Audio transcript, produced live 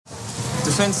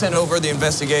Defense sent over the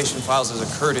investigation files as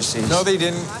a courtesy. No, they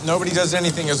didn't. Nobody does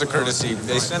anything as a courtesy.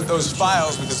 They sent those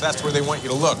files because that's where they want you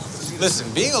to look.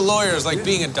 Listen, being a lawyer is like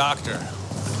being a doctor.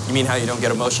 You mean how you don't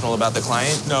get emotional about the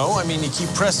client? No, I mean you keep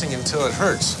pressing until it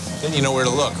hurts. Then you know where to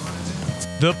look.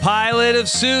 The pilot of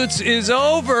Suits is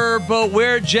over, but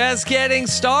we're just getting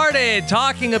started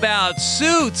talking about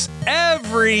Suits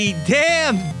every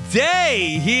damn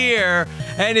day here.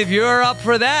 And if you're up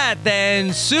for that,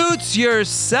 then Suits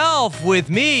yourself with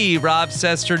me, Rob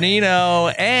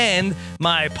Cesternino, and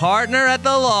my partner at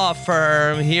the law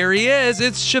firm. Here he is.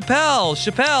 It's Chappelle.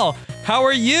 Chappelle, how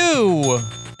are you?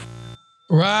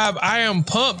 Rob, I am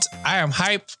pumped. I am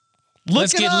hyped.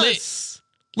 Let's get lit.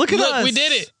 Look at us. We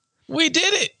did it. We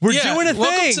did it. We're doing a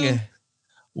thing.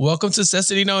 Welcome to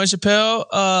Cesternino and Chappelle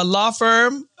law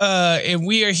firm. And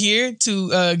we are here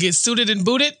to get suited and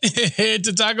booted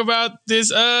to talk about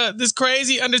this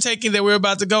crazy undertaking that we're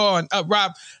about to go on.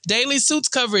 Rob, daily Suits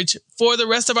coverage for the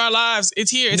rest of our lives.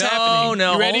 It's here. It's happening.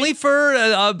 No, only for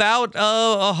about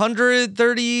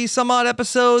 130 some odd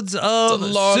episodes of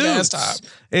it's a long Suits. ass time.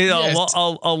 It's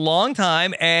a long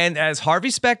time. And as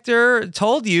Harvey Specter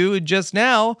told you just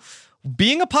now,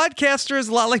 being a podcaster is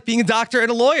a lot like being a doctor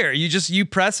and a lawyer. You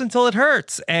press until it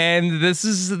hurts. And this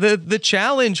is the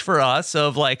challenge for us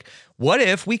of like, what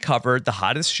if we covered the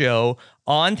hottest show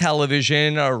on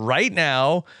television right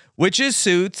now, which is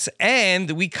Suits,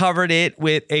 and we covered it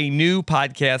with a new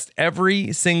podcast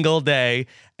every single day.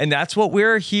 And that's what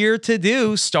we're here to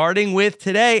do, starting with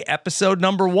today, episode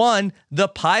number 1, the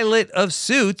pilot of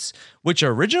Suits, which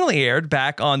originally aired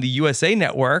back on the USA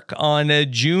Network on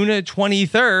June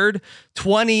 23rd,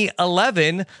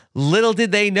 2011. Little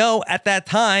did they know at that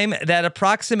time that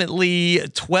approximately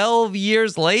 12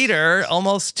 years later,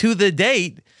 almost to the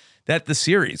date, that the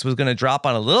series was going to drop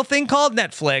on a little thing called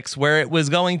Netflix, where it was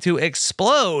going to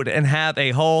explode and have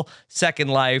a whole second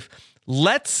life.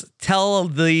 Let's tell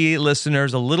the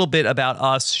listeners a little bit about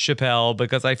us, Chappelle,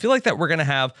 because I feel like that we're going to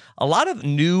have a lot of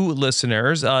new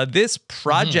listeners. This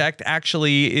project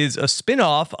actually is a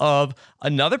spinoff of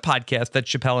another podcast that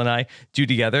Chappelle and I do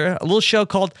together, a little show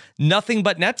called Nothing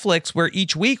But Netflix, where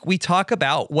each week we talk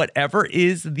about whatever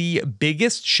is the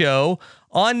biggest show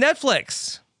on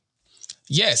Netflix.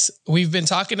 Yes, we've been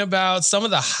talking about some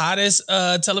of the hottest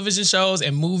television shows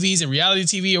and movies and reality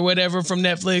TV or whatever from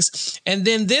Netflix. And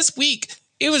then this week,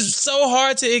 it was so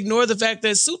hard to ignore the fact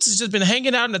that Suits has just been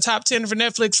hanging out in the top 10 for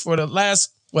Netflix for the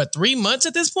last, 3 months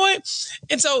at this point?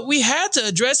 And so we had to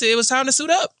address it. It was time to suit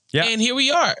up. Yeah. And here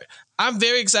we are. I'm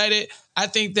very excited. I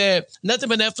think that Nothing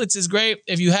But Netflix is great.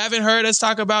 If you haven't heard us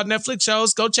talk about Netflix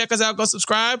shows, go check us out, go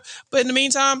subscribe. But in the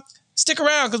meantime, stick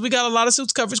around because we got a lot of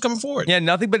Suits coverage coming forward. Yeah,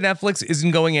 Nothing But Netflix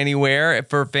isn't going anywhere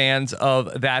for fans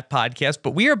of that podcast,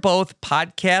 but we are both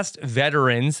podcast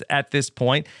veterans at this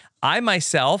point. I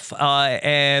myself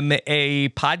am a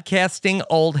podcasting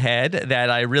old head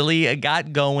that I really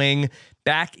got going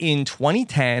back in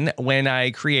 2010 when I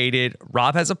created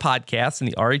Rob Has a Podcast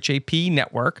and the RHAP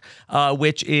network,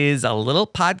 which is a little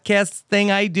podcast thing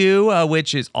I do,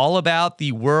 which is all about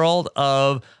the world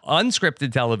of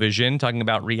unscripted television, talking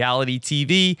about reality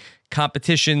TV,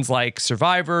 competitions like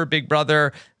Survivor, Big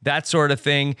Brother, that sort of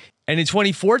thing. And in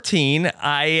 2014,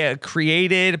 I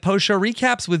created post-show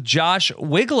recaps with Josh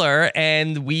Wigler,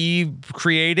 and we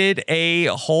created a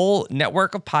whole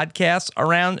network of podcasts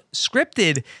around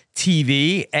scripted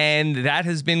TV, and that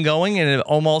has been going in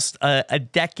almost a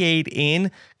decade in,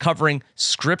 covering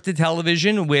scripted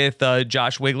television with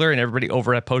Josh Wigler and everybody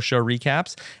over at Post Show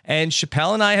Recaps. And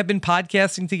Chappelle and I have been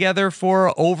podcasting together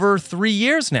for over 3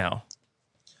 years now.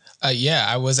 Yeah,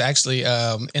 I was actually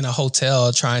in a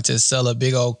hotel trying to sell a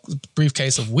big old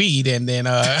briefcase of weed, and then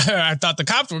I thought the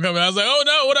cops were coming. I was like, "Oh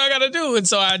no, what do I got to do?" And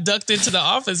so I ducked into the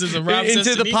offices of Rob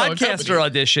into the podcaster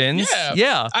auditions.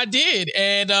 Yeah, I did.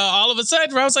 And all of a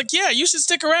sudden, I was like, "Yeah, you should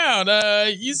stick around.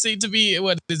 You seem to be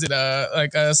what is it?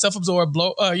 Like a self-absorbed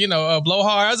blowhard."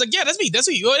 I was like, "Yeah, that's me. That's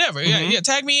me. Whatever. Mm-hmm. Yeah,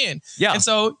 tag me in." Yeah, and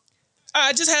so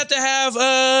I just had to have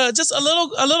just a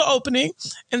little opening,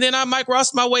 and then I Mike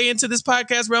Ross my way into this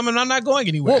podcast realm, and I'm not going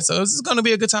anywhere. So this is going to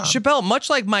be a good time. Chappelle, much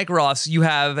like Mike Ross, you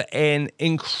have an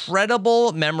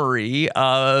incredible memory,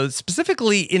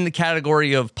 specifically in the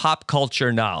category of pop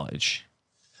culture knowledge.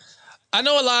 I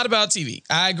know a lot about TV.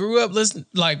 I grew up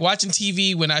watching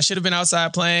TV when I should have been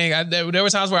outside playing. There were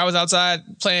times where I was outside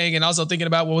playing and also thinking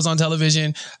about what was on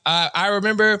television. I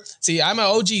remember, I'm an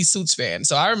OG Suits fan.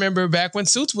 So I remember back when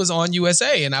Suits was on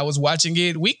USA and I was watching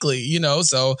it weekly,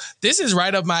 so this is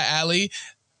right up my alley.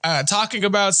 talking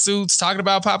about Suits, talking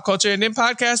about pop culture, and then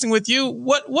podcasting with you.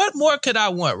 What more could I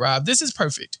want, Rob? This is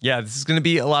perfect. Yeah, this is going to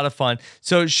be a lot of fun.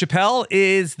 So Chappelle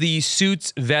is the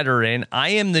Suits veteran. I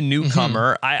am the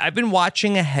newcomer. I've been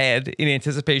watching ahead in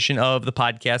anticipation of the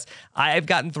podcast. I've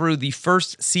gotten through the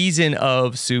first season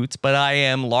of Suits, but I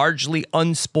am largely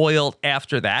unspoiled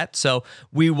after that. So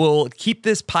we will keep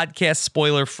this podcast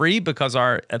spoiler free because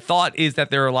our thought is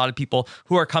that there are a lot of people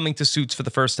who are coming to Suits for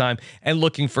the first time and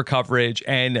looking for coverage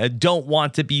and don't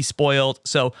want to be spoiled.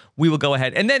 So we will go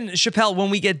ahead. And then, Chappelle, when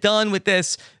we get done with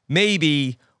this,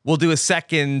 maybe we'll do a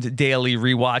second daily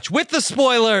rewatch with the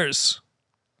spoilers.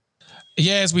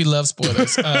 Yes, we love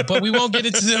spoilers, but we won't get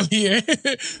into them here.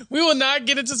 We will not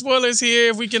get into spoilers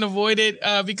here if we can avoid it,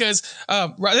 because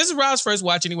this is Rob's first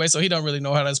watch anyway, so he don't really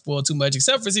know how to spoil too much,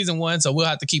 except for season 1, so we'll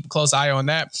have to keep a close eye on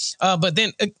that. But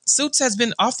then Suits has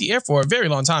been off the air for a very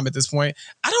long time at this point.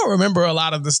 I don't remember a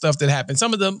lot of the stuff that happened,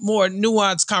 some of the more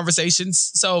nuanced conversations,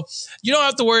 so you don't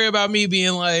have to worry about me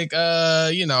being like,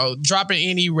 dropping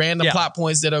any random plot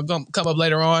points that are going to come up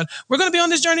later on. We're going to be on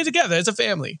this journey together as a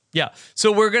family. Yeah,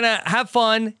 so we're going to have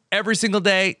fun every single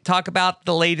day, talk about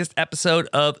the latest episode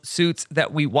of Suits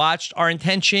that we watched. Our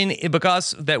intention,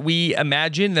 because that we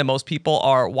imagine that most people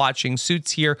are watching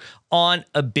Suits here on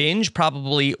a binge,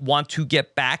 probably want to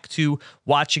get back to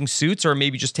watching Suits or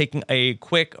maybe just taking a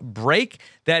quick break,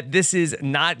 that this is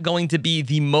not going to be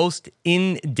the most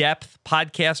in-depth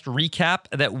podcast recap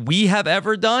that we have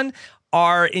ever done.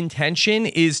 Our intention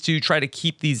is to try to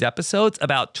keep these episodes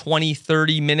about 20,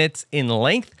 30 minutes in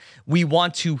length. We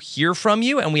want to hear from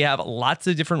you, and we have lots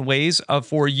of different ways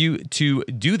for you to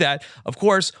do that. Of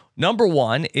course, number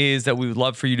one is that we would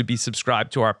love for you to be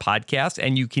subscribed to our podcast,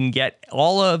 and you can get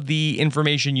all of the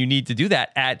information you need to do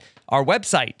that at our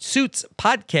website,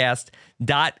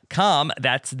 suitspodcast.com.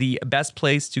 That's the best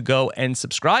place to go and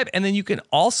subscribe. And then you can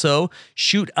also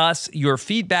shoot us your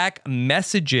feedback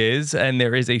messages, and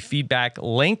there is a feedback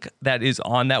link that is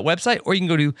on that website, or you can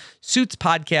go to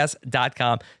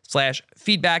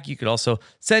suitspodcast.com/feedback. You could also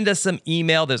send us some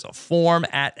email. There's a form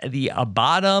at the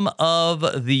bottom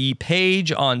of the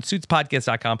page on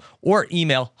suitspodcast.com, or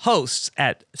email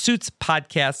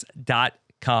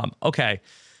hosts@suitspodcast.com. Okay.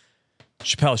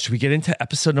 Chappelle, should we get into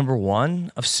episode number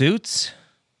 1 of Suits?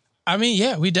 I mean,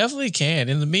 yeah, we definitely can.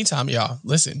 In the meantime, y'all,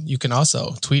 listen, you can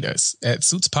also tweet us at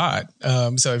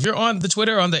SuitsPod. So if you're on the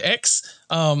Twitter, on the X,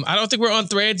 I don't think we're on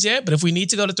Threads yet, but if we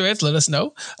need to go to Threads, let us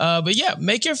know. But yeah,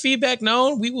 make your feedback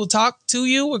known. We will talk to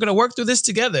you. We're going to work through this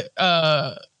together.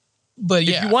 But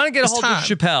yeah, if you want to get a hold of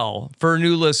Chappelle, for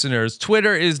new listeners,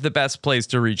 Twitter is the best place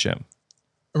to reach him.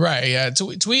 Right, yeah.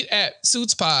 Tweet at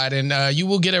SuitsPod, and you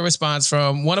will get a response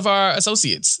from one of our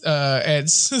associates at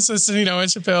Cesternino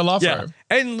and Chappelle Law Firm.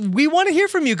 And we want to hear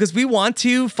from you because we want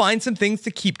to find some things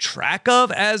to keep track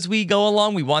of as we go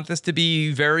along. We want this to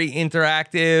be very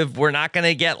interactive. We're not going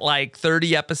to get like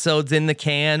 30 episodes in the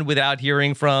can without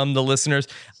hearing from the listeners.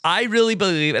 I really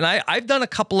believe, and I've done a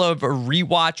couple of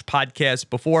rewatch podcasts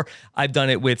before. I've done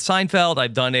it with Seinfeld.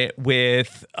 I've done it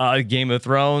with Game of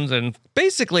Thrones. And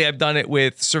basically, I've done it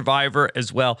with Survivor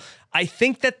as well. I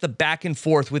think that the back and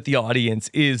forth with the audience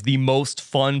is the most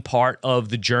fun part of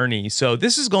the journey. So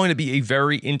this is going to be a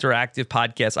very interactive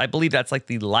podcast. I believe that's like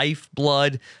the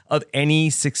lifeblood of any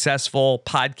successful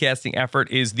podcasting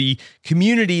effort, is the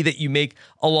community that you make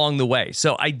along the way.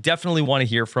 So I definitely want to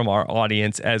hear from our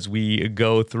audience as we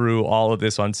go through all of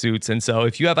this on Suits. And so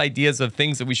if you have ideas of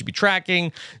things that we should be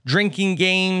tracking, drinking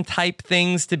game type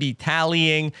things to be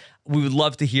tallying, we would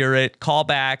love to hear it.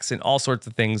 Callbacks and all sorts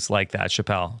of things like that,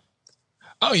 Chappelle.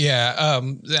 Oh, yeah.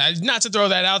 Not to throw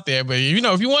that out there, but,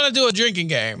 if you want to do a drinking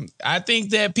game, I think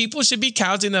that people should be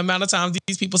counting the amount of times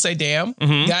these people say damn,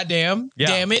 goddamn,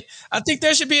 damn it. I think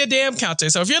there should be a damn counter.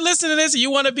 So if you're listening to this and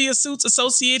you want to be a Suits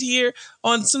associate here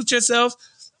on Suit Yourself,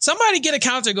 somebody get a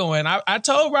counter going. I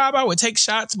told Rob I would take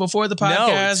shots before the podcast.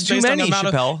 No, it's too many,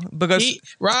 Chappelle. Because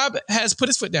Rob has put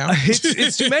his foot down.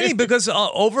 It's too many because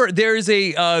there is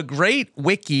a great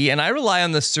wiki, and I rely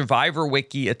on the Survivor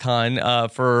wiki a ton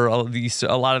for a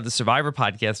lot of the Survivor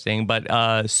podcasting.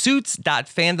 But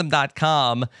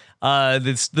suits.fandom.com,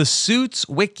 the Suits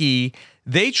wiki,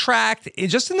 they tracked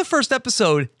just in the first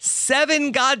episode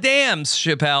 7 goddams,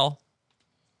 Chappelle.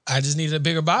 I just needed a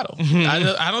bigger bottle.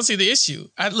 I don't see the issue.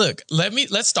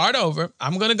 Let's start over.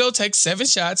 I'm going to go take 7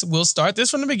 shots. We'll start this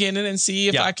from the beginning and see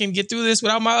if I can get through this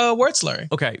without my word slurring.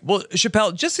 Okay. Well,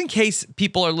 Chappelle, just in case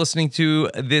people are listening to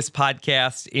this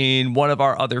podcast in one of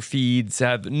our other feeds,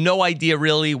 have no idea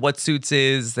really what Suits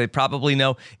is. They probably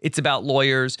know it's about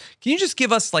lawyers. Can you just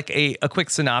give us like a quick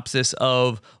synopsis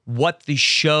of what the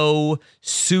show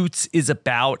Suits is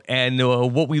about and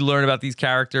what we learn about these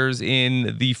characters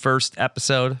in the first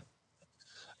episode?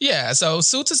 Yeah, so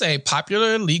Suits is a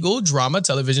popular legal drama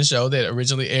television show that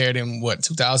originally aired in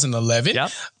 2011,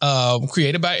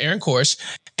 created by Aaron Korsh.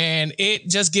 And it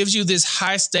just gives you this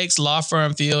high stakes law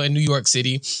firm feel in New York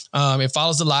City. It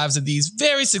follows the lives of these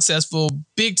very successful,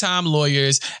 big time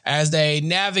lawyers as they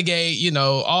navigate,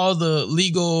 all the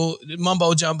legal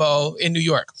mumbo jumbo in New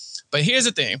York. But here's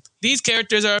the thing. These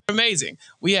characters are amazing.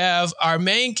 We have our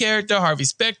main character, Harvey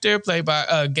Specter, played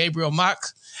by Gabriel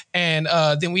Macht. And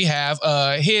then we have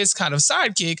his kind of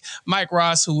sidekick, Mike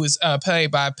Ross, who is played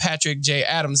by Patrick J.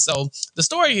 Adams. So the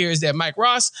story here is that Mike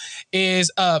Ross is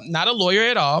not a lawyer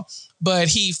at all, but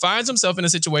he finds himself in a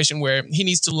situation where he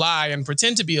needs to lie and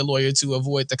pretend to be a lawyer to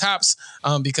avoid the cops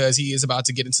because he is about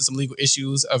to get into some legal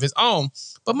issues of his own.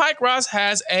 But Mike Ross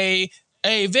has a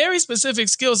very specific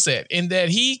skill set in that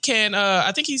he can,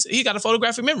 I think he got a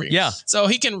photographic memory. Yeah. So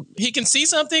he can see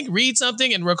something, read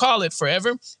something, and recall it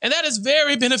forever. And that is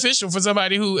very beneficial for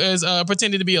somebody who is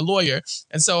pretending to be a lawyer.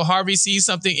 And so Harvey sees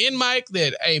something in Mike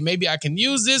that, hey, maybe I can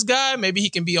use this guy. Maybe he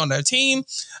can be on their team.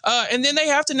 And then they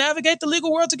have to navigate the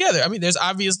legal world together. I mean, there's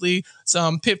obviously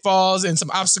some pitfalls and some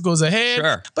obstacles ahead.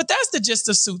 Sure. But that's the gist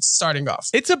of Suits starting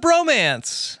off. It's a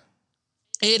bromance.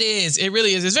 It is. It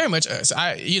really is. It's very much us.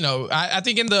 I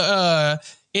think in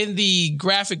the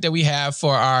graphic that we have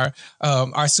for our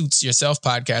Suits Yourself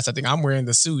podcast, I think I'm wearing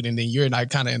the suit and then you're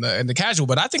not kind of in the casual,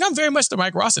 but I think I'm very much the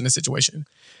Mike Ross in this situation.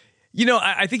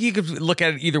 I think you could look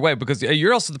at it either way because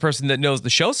you're also the person that knows the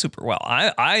show super well.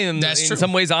 I am. That's true.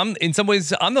 Some ways I'm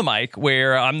the Mike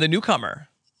where I'm the newcomer.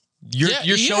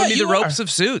 You're showing me the ropes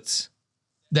of Suits.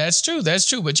 That's true.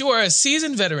 But you are a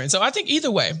seasoned veteran. So I think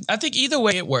either way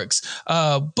it works.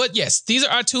 But yes, these are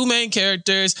our two main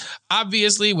characters.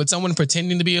 Obviously, with someone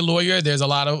pretending to be a lawyer, there's a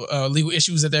lot of legal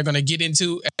issues that they're going to get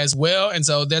into as well. And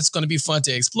so that's going to be fun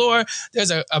to explore.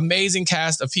 There's an amazing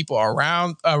cast of people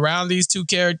around these two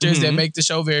characters that make the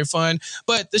show very fun.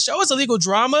 But the show is a legal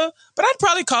drama, but I'd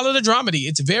probably call it a dramedy.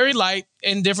 It's very light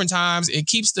in different times. It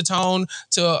keeps the tone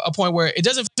to a point where it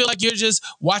doesn't feel like you're just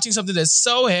watching something that's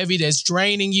so heavy, that's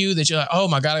draining you, that you're like, oh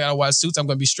my God, I got to watch Suits. I'm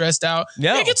going to be stressed out.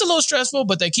 No. It gets a little stressful,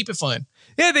 but they keep it fun.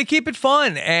 Yeah, they keep it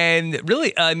fun. And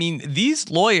really, I mean, these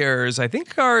lawyers, I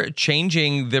think, are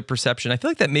changing the perception. I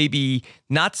feel like that maybe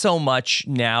not so much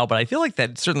now, but I feel like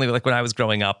that certainly like when I was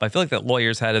growing up, I feel like that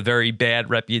lawyers had a very bad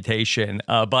reputation.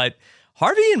 But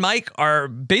Harvey and Mike are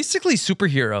basically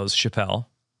superheroes, Chappelle.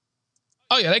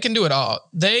 Oh, yeah, they can do it all.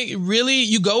 They really,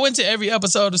 you go into every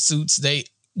episode of Suits, they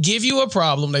give you a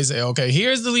problem. They say, okay,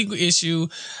 here's the legal issue.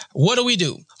 What do we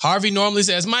do? Harvey normally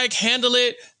says, Mike, handle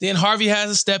it. Then Harvey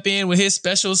has to step in with his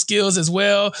special skills as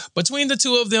well. Between the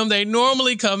two of them, they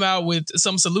normally come out with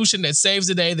some solution that saves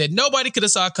the day that nobody could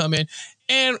have saw coming.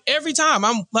 And every time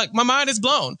I'm like, my mind is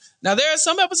blown. Now, there are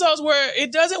some episodes where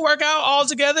it doesn't work out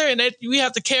altogether and that we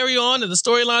have to carry on and the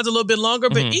storyline's a little bit longer.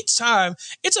 But each time,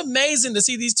 it's amazing to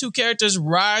see these two characters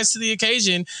rise to the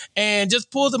occasion and just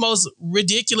pull the most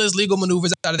ridiculous legal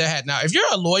maneuvers out of their hat. Now, if you're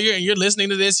a lawyer and you're listening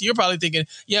to this, you're probably thinking,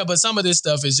 yeah, but some of this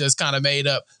stuff is just kind of made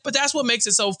up. But that's what makes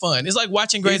it so fun. It's like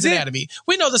watching Grey's Anatomy.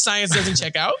 We know the science doesn't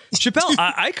check out. Chappelle,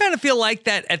 I kind of feel like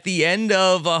that at the end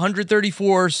of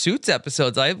 134 Suits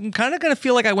episodes. I'm kind of going to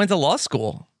feel like I went to law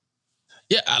school.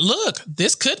 Yeah, look,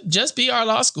 this could just be our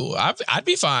law school. I'd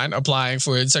be fine applying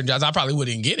for certain jobs. I probably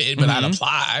wouldn't get it, but I'd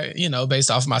apply,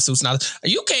 based off of my Suits knowledge.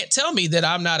 You can't tell me that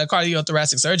I'm not a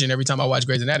cardiothoracic surgeon every time I watch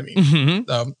Grey's Anatomy.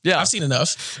 Yeah, I've seen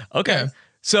enough. Okay. Yeah.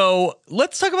 So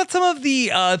let's talk about some of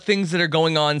the things that are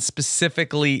going on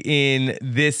specifically in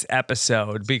this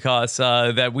episode, because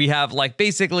that we have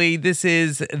basically this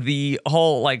is the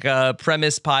whole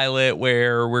premise pilot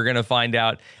where we're going to find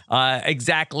out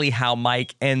exactly how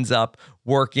Mike ends up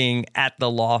working at the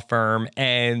law firm.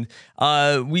 And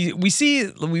we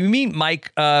meet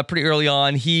Mike pretty early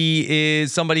on. He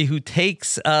is somebody who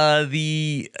takes is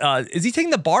he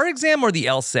taking the bar exam or the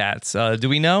LSATs? Do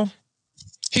we know?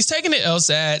 He's taking the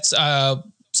LSATs.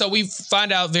 So we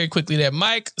find out very quickly that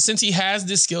Mike, since he has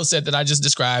this skill set that I just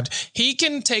described, he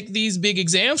can take these big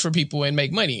exams for people and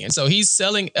make money. And so he's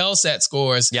selling LSAT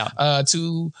scores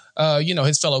to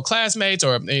his fellow classmates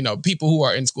or people who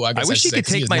are in school. I wish he could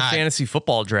take my fantasy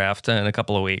football draft in a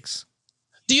couple of weeks.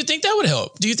 Do you think that would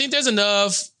help? Do you think there's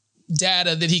enough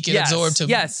data that he can Yes, absorb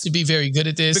yes. to be very good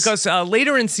at this. Because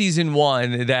later in season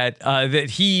 1, that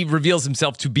he reveals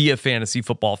himself to be a fantasy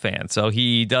football fan, so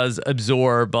he does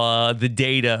absorb the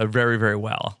data very, very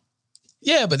well.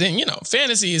 Yeah, but then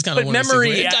fantasy is kind of But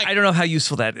memory, I don't know how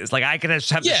useful that is. Like I could just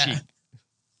have the sheet.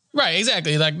 Right,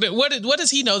 exactly. Like, what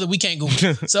does he know that we can't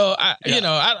Google? So, I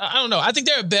don't know. I think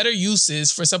there are better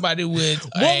uses for somebody with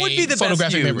what would be the best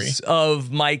photographic use memory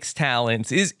of Mike's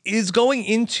talents? Is going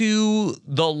into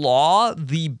the law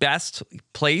the best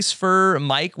place for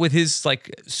Mike with his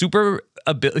like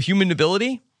human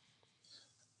ability?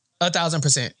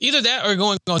 1,000%. Either that or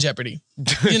going on Jeopardy.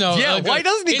 Yeah, why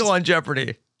doesn't he go on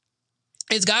Jeopardy?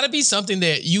 It's got to be something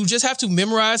that you just have to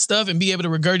memorize stuff and be able to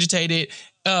regurgitate it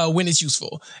when it's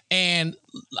useful. And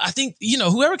I think,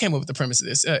 whoever came up with the premise of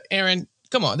this, Aaron,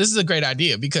 come on, this is a great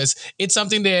idea because it's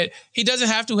something that he doesn't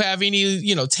have to have any,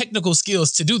 technical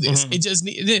skills to do this. It just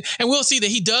and we'll see that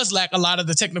he does lack a lot of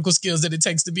the technical skills that it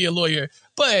takes to be a lawyer.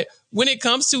 But when it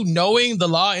comes to knowing the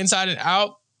law inside and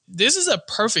out, this is a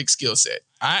perfect skill set.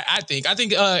 I think,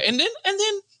 and then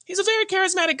he's a very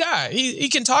charismatic guy. He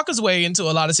can talk his way into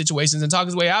a lot of situations and talk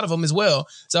his way out of them as well.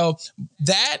 So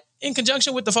that in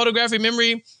conjunction with the photographic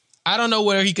memory, I don't know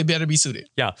where he could better be suited.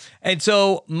 Yeah. And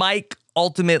so Mike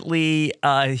ultimately,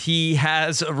 he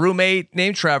has a roommate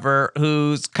named Trevor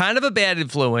who's kind of a bad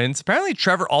influence. Apparently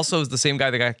Trevor also is the same guy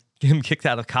that got him kicked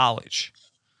out of college.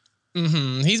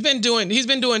 Mm-hmm. He's been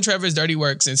doing Trevor's dirty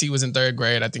work since he was in third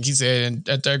grade. I think he said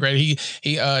in third grade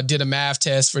he did a math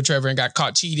test for Trevor and got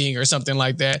caught cheating or something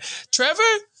like that. Trevor,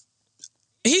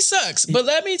 he sucks. But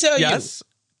let me tell you,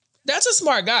 that's a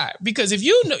smart guy because if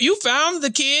you found the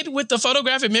kid with the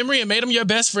photographic memory and made him your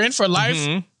best friend for life,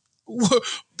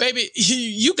 baby,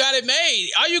 you got it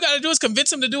made. All you got to do is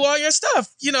convince him to do all your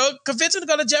stuff. Convince him to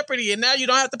go to Jeopardy, and now you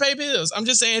don't have to pay bills. I'm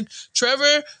just saying,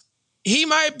 Trevor. He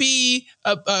might be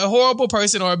a horrible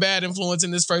person or a bad influence in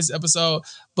this first episode,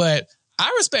 but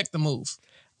I respect the move.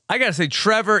 I gotta say,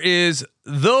 Trevor is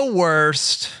the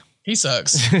worst. He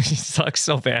sucks. He sucks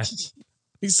so bad.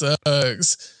 He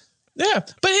sucks. Yeah,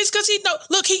 but it's because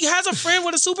he has a friend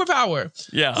with a superpower.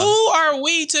 Yeah. Who are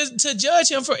we to judge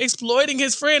him for exploiting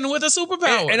his friend with a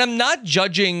superpower? And I'm not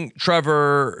judging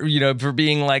Trevor, for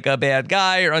being like a bad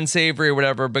guy or unsavory or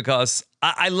whatever, because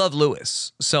I love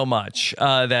Lewis so much.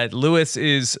 That Lewis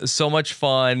is so much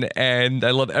fun, and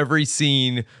I love every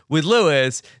scene with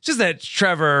Lewis. Just that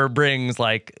Trevor brings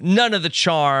like none of the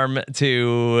charm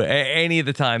to any of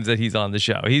the times that he's on the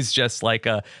show. He's just like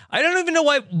I don't even know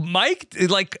why Mike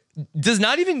does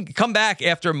not even come back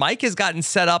after Mike has gotten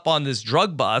set up on this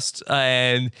drug bust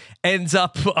and ends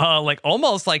up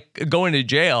almost like going to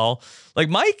jail. Like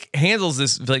Mike handles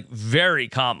this like very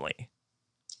calmly.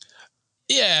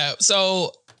 Yeah,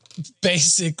 so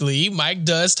basically, Mike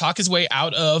does talk his way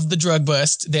out of the drug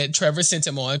bust that Trevor sent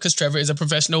him on because Trevor is a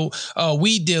professional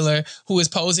weed dealer who is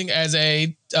posing as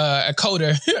a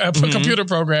coder, a computer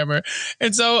programmer.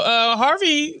 And so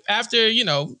Harvey, after,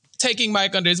 taking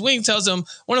Mike under his wing, tells him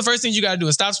one of the first things you got to do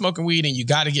is stop smoking weed and you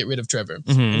got to get rid of Trevor.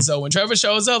 And so when Trevor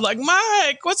shows up, like,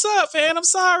 Mike, what's up, man? I'm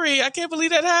sorry. I can't believe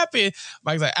that happened.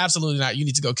 Mike's like, absolutely not. You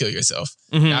need to go kill yourself.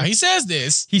 Now, he says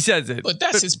this. He says it. But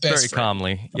that's his best very friend.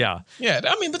 Calmly. Yeah. Yeah.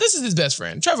 But this is his best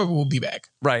friend. Trevor will be back.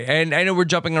 Right. And I know we're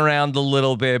jumping around a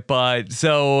little bit, but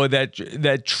so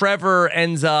that Trevor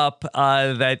ends up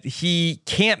that he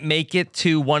can't make it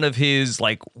to one of his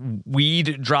like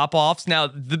weed drop-offs. Now,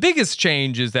 the biggest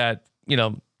change is that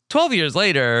 12 years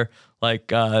later,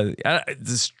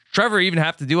 does Trevor even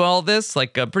have to do all this?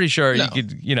 Like, I'm pretty sure you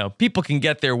could, people can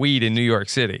get their weed in New York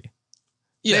City.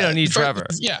 Yeah, they don't need Trevor.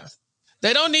 Yeah.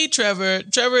 They don't need Trevor.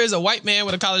 Trevor is a white man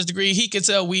with a college degree. He can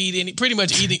sell weed pretty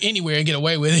much anywhere and get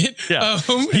away with it. Yeah.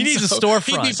 He needs a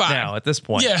storefront now at this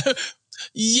point. Yeah.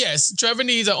 Yes, Trevor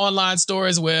needs an online store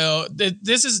as well.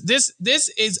 This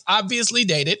is obviously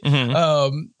dated.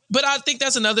 But I think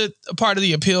that's another part of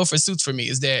the appeal for Suits for me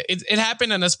is that it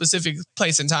happened in a specific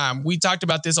place and time. We talked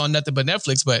about this on Nothing But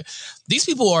Netflix, but these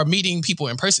people are meeting people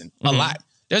in person a lot.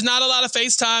 There's not a lot of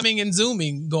FaceTiming and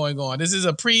Zooming going on. This is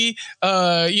a COVID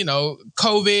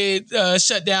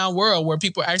shutdown world where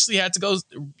people actually had to go,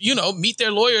 meet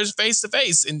their lawyers face to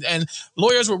face, and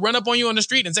lawyers would run up on you on the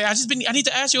street and say, I need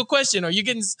to ask you a question, or you're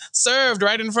getting served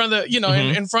right in front of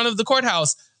the, in front of the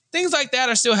courthouse. Things like that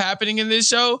are still happening in this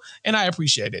show, and I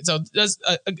appreciate it. So,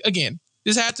 again,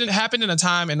 this happened in a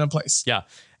time and a place. Yeah.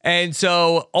 And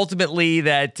so ultimately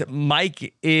that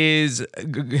Mike has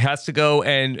to go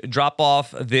and drop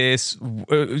off this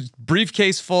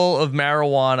briefcase full of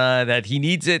marijuana that he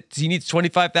needs it. He needs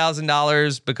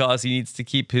 $25,000 because he needs to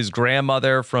keep his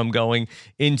grandmother from going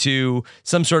into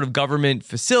some sort of government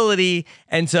facility.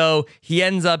 And so he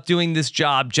ends up doing this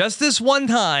job just this one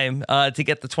time to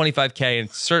get the $25K.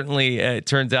 And certainly it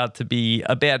turns out to be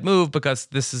a bad move because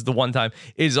this is the one time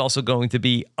it is also going to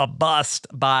be a bust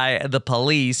by the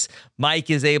police. Mike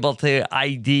is able to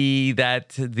ID that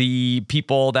the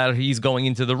people that he's going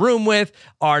into the room with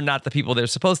are not the people they're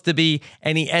supposed to be.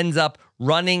 And he ends up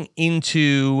running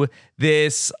into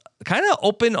this kind of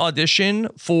open audition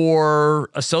for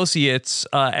associates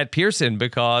at Pearson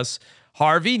because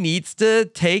Harvey needs to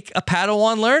take a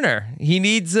Padawan learner. He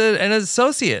needs an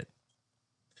associate.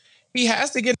 He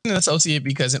has to get an associate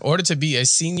because in order to be a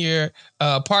senior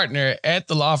partner at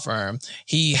the law firm,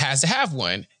 he has to have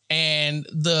one. And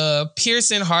the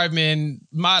Pearson Hardman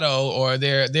motto or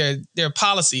their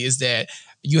policy is that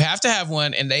you have to have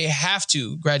one and they have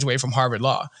to graduate from Harvard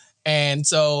Law. And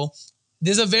so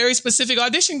there's a very specific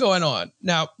audition going on.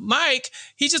 Now, Mike,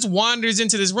 he just wanders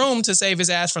into this room to save his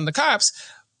ass from the cops.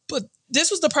 But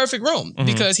this was the perfect room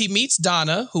because he meets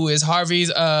Donna, who is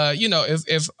Harvey's,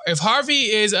 if Harvey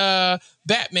is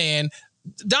Batman,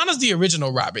 Donna's the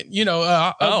original Robin.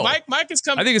 Mike is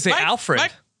coming. I think it's Alfred.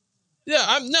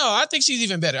 I think she's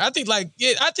even better. I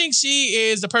think she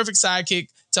is the perfect sidekick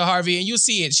to Harvey, and you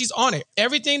see it. She's on it.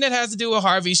 Everything that has to do with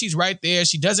Harvey, she's right there.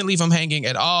 She doesn't leave him hanging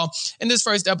at all. In this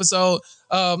first episode,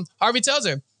 Harvey tells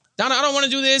her, Donna, I don't want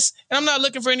to do this, and I'm not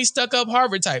looking for any stuck-up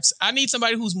Harvard types. I need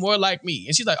somebody who's more like me.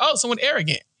 And she's like, oh, someone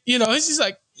arrogant. And she's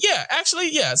like,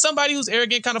 yeah, somebody who's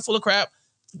arrogant, kind of full of crap.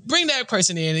 Bring that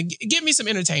person in and give me some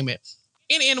entertainment.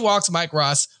 And in walks Mike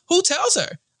Ross, who tells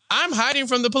her, I'm hiding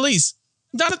from the police.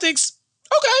 Donna thinks,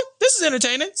 okay, this is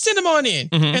entertaining. Send him on in.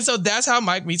 And so that's how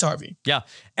Mike meets Harvey. Yeah.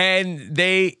 And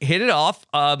they hit it off.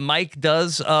 Mike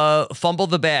does fumble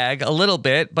the bag a little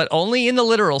bit, but only in the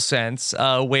literal sense,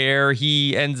 where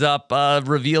he ends up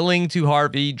revealing to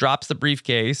Harvey, drops the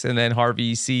briefcase, and then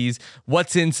Harvey sees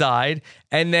what's inside.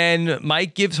 And then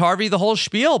Mike gives Harvey the whole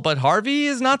spiel, but Harvey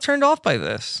is not turned off by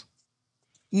this.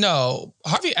 No,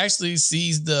 Harvey actually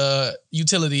sees the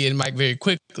utility in Mike very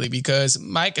quickly because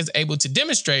Mike is able to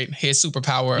demonstrate his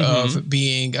superpower of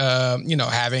being,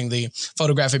 having the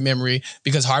photographic memory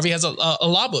because Harvey has a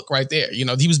law book right there.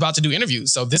 He was about to do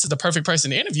interviews. So this is the perfect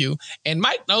person to interview. And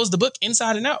Mike knows the book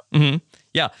inside and out.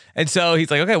 Yeah. And so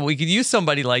he's like, okay, well, we could use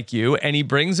somebody like you. And he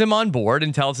brings him on board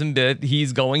and tells him that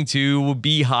he's going to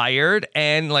be hired.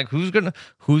 And like, who's going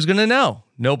to know?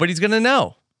 Nobody's going to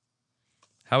know.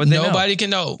 How would they know? Nobody can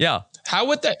know. Yeah. How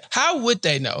would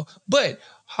they know? But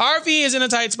Harvey is in a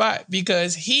tight spot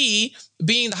because he,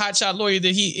 being the hotshot lawyer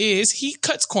that he is, he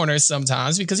cuts corners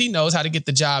sometimes because he knows how to get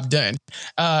the job done,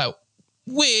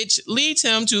 which leads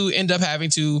him to end up having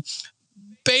to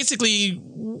basically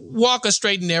walk a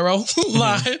straight and narrow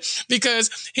line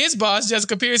because his boss,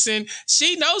 Jessica Pearson,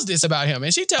 she knows this about him.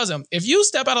 And she tells him, if you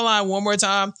step out of line one more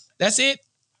time, that's it.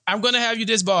 I'm going to have you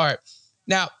disbarred.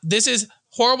 Now, this is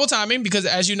horrible timing because,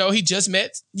 as you know, he just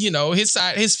met,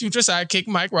 his future sidekick,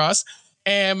 Mike Ross.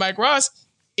 And Mike Ross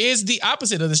is the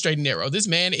opposite of the straight and narrow. This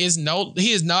man he is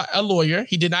not a lawyer.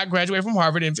 He did not graduate from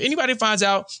Harvard. And if anybody finds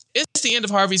out, it's the end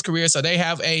of Harvey's career. So they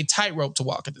have a tightrope to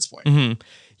walk at this point.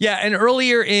 Yeah, and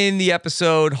earlier in the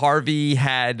episode, Harvey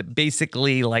had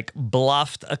basically like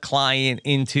bluffed a client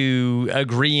into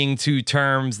agreeing to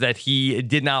terms that he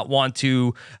did not want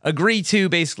to agree to,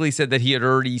 basically said that he had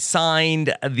already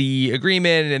signed the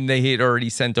agreement and they had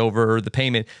already sent over the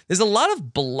payment. There's a lot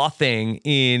of bluffing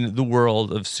in the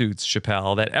world of Suits,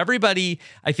 Chappelle, that everybody,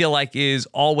 I feel like, is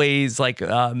always like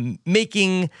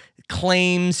making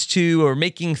claims to or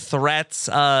making threats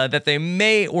that they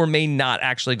may or may not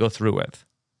actually go through with.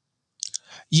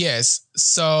 Yes.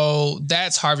 So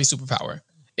that's Harvey's superpower.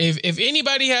 If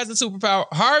anybody has a superpower,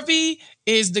 Harvey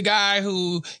is the guy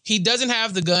who he doesn't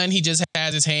have the gun. He just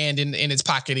has his hand in his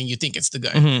pocket and you think it's the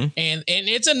gun. And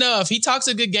it's enough. He talks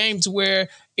a good game to where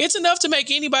it's enough to make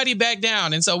anybody back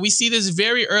down. And so we see this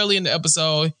very early in the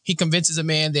episode. He convinces a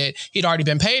man that he'd already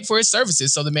been paid for his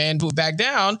services. So the man would back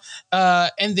down.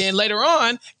 And then later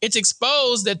on, it's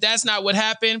exposed that that's not what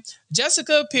happened.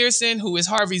 Jessica Pearson, who is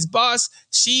Harvey's boss,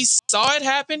 she saw it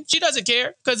happen. She doesn't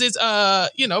care because it's,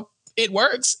 it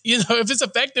works. If it's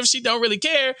effective, she don't really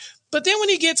care. But then when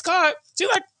he gets caught, she's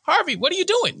like, Harvey, what are you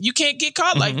doing? You can't get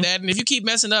caught like that. And if you keep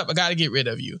messing up, I got to get rid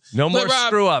of you. No more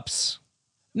screw-ups.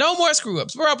 No more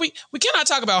screw-ups. Rob, we cannot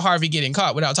talk about Harvey getting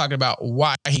caught without talking about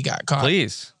why he got caught.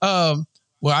 Please. Well,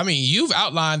 I mean, you've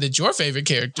outlined that your favorite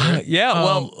character.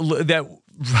 That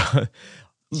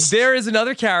There is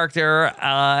another character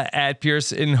at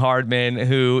Pearson Hardman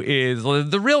who is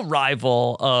the real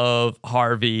rival of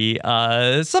Harvey,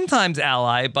 sometimes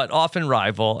ally, but often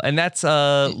rival, and that's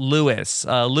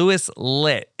Louis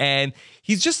Litt. And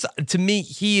he's just, to me,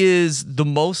 he is the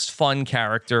most fun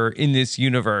character in this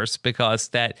universe because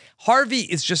that Harvey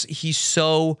is just, he's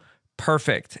so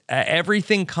perfect.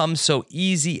 Everything comes so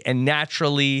easy and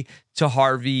naturally to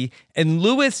Harvey, and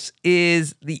Louis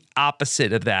is the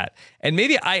opposite of that. And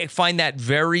maybe I find that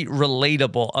very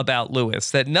relatable about Louis,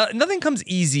 that nothing comes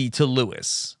easy to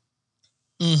Louis.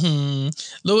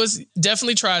 Louis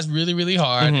definitely tries really, really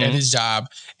hard at his job,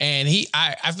 and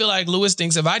I feel like Louis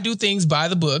thinks if I do things by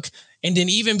the book and then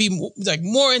even be like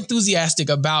more enthusiastic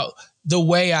about the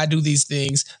way I do these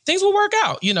things will work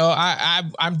out. You know,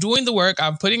 I'm doing the work.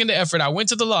 I'm putting in the effort. I went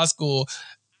to the law school.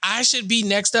 I should be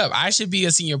next up. I should be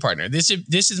a senior partner. This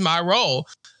is my role.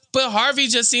 But Harvey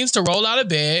just seems to roll out of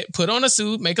bed, put on a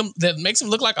suit, that makes him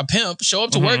look like a pimp, show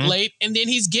up to work late, and then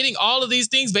he's getting all of these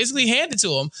things basically handed to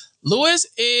him. Louis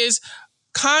is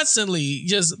constantly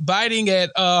just biting at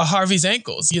Harvey's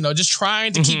ankles, you know, just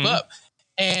trying to keep up.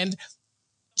 And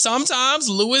sometimes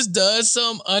Louis does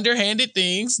some underhanded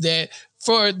things that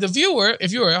for the viewer,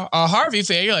 if you're a Harvey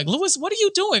fan, you're like, Louis, what are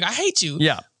you doing? I hate you.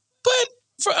 Yeah. But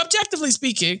for objectively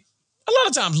speaking, a lot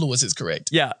of times Louis is correct.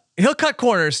 Yeah. He'll cut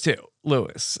corners too,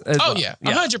 Louis. Oh, yeah.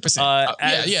 100%.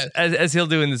 As he'll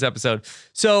do in this episode.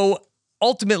 So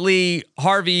ultimately,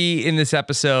 Harvey in this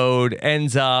episode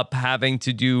ends up having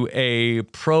to do a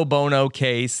pro bono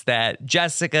case that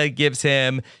Jessica gives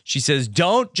him. She says,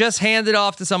 don't just hand it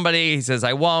off to somebody. He says,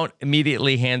 I won't.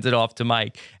 Immediately hands it off to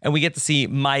Mike. And we get to see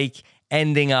Mike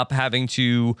ending up having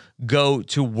to go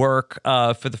to work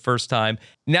for the first time.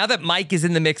 Now that Mike is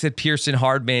in the mix at Pearson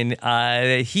Hardman,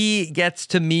 he gets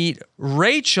to meet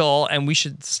Rachel, and we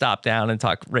should stop down and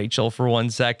talk Rachel for 1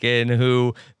 second,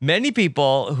 who many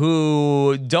people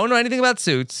who don't know anything about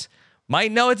Suits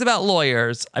might know it's about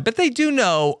lawyers. I bet they do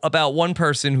know about one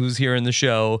person who's here in the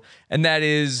show, and that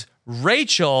is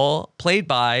Rachel, played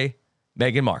by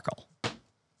Meghan Markle.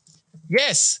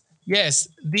 Yes,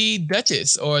 the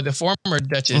Duchess, or the former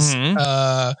Duchess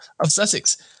of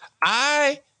Sussex.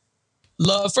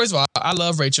 First of all, I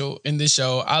love Rachel in this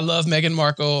show. I love Meghan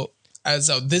Markle.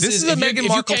 So this is a Meghan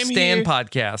Markle Stan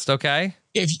podcast, okay?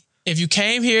 If you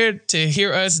came here to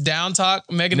hear us down talk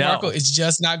Meghan Markle, it's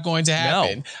just not going to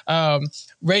happen. No.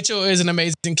 Rachel is an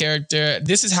amazing character.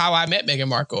 This is how I met Meghan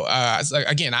Markle.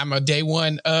 Again, I'm a day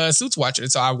one Suits watcher.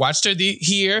 So I watched her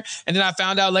here, and then I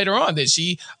found out later on that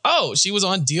she was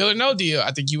on Deal or No Deal. I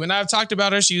think you and I have talked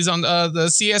about her. She was on the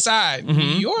CSI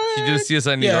New York. She did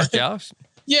CSI New York, yeah.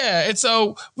 Yeah, and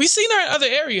so we've seen her in other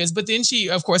areas, but then she,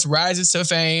 of course, rises to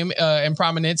fame and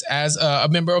prominence as a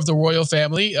member of the royal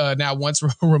family. Now, once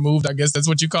removed, I guess that's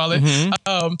what you call it.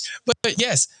 But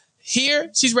yes,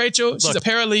 here she's Rachel. She's a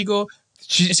paralegal.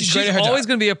 She's always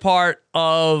going to be a part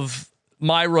of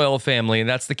my royal family, and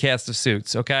that's the cast of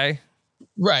Suits. Okay.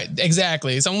 Right,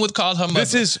 exactly. Someone would call her mother.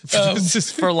 This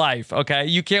is for life. Okay,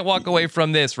 you can't walk away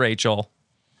from this, Rachel.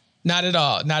 Not at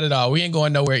all. We ain't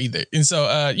going nowhere either. And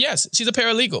so, yes, she's a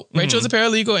paralegal. Rachel's a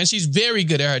paralegal, and she's very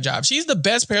good at her job. She's the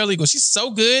best paralegal. She's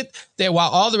so good that while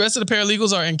all the rest of the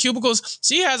paralegals are in cubicles,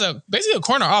 she has basically a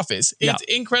corner office. It's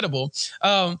incredible.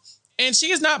 And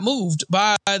she is not moved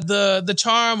by the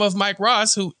charm of Mike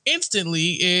Ross, who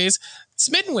instantly is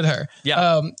smitten with her.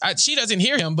 Yeah. She doesn't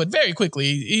hear him, but very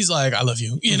quickly he's like, I love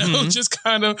you, you know, just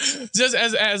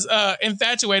as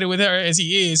infatuated with her as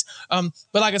he is. But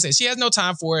like I said, she has no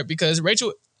time for it because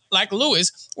Rachel, like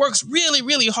Louis, works really,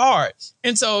 really hard.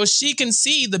 And so she can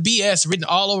see the BS written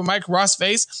all over Mike Ross'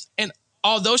 face. And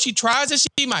although she tries as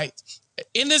she might,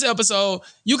 in this episode,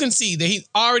 you can see that he's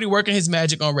already working his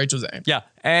magic on Rachel's end. Yeah.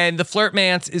 And the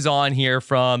flirtmance is on here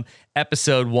from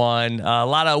episode 1. A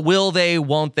lot of will they,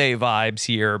 won't they vibes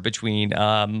here between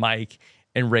Mike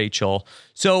and Rachel.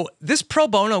 So this pro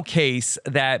bono case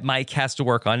that Mike has to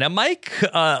work on. Now, Mike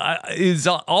is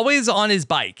always on his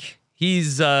bike.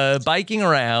 He's biking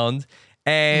around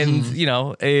and,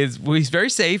 he's very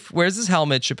safe. Wears his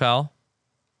helmet, Chappelle.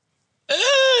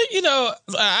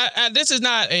 This is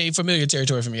not a familiar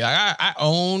territory for me. Like, I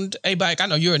owned a bike. I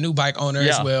know you're a new bike owner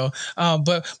as well.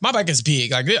 But my bike is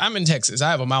big. Like, I'm in Texas.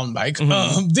 I have a mountain bike.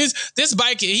 This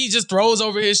bike, he just throws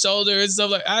over his shoulder and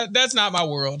stuff like that. That's not my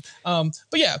world. But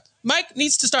yeah, Mike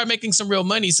needs to start making some real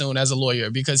money soon as a lawyer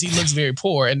because he looks very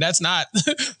poor, and that's not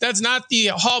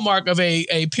the hallmark of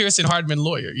a Pearson Hardman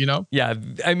lawyer, you know? Yeah,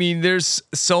 I mean, there's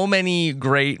so many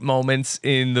great moments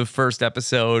in the first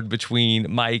episode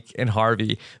between Mike and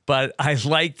Harvey, but I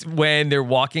liked when they're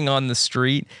walking on the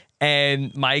street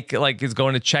and Mike like is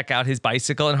going to check out his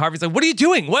bicycle, and Harvey's like, "What are you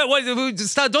doing? What?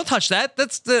 Stop! Don't touch that.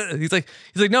 That's the." He's like,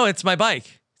 "No, it's my bike."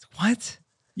 He's like, "What?"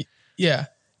 Yeah.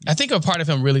 I think a part of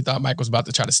him really thought Mike was about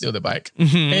to try to steal the bike.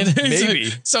 Mm-hmm.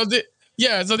 Maybe. So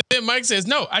then Mike says,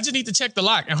 "No, I just need to check the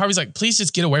lock." And Harvey's like, "Please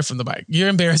just get away from the bike. You're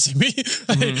embarrassing me.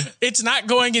 Mm-hmm. It's not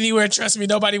going anywhere. Trust me.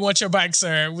 Nobody wants your bike,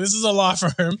 sir. This is a law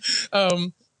firm."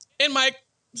 And Mike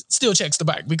still checks the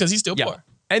bike because he's still poor.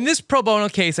 And this pro bono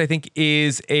case, I think,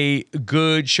 is a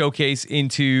good showcase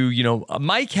into,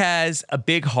 Mike has a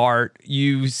big heart.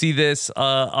 You see this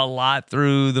a lot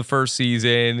through the first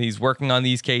season. He's working on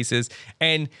these cases.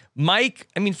 And Mike,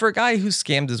 I mean, for a guy who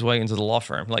scammed his way into the law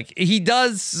firm, like he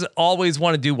does always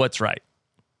want to do what's right.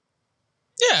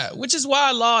 Yeah, which is why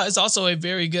law is also a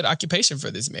very good occupation for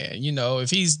this man.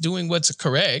 If he's doing what's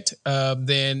correct,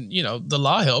 then, the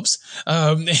law helps.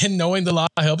 And knowing the law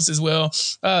helps as well.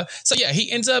 So, yeah,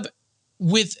 he ends up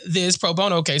with this pro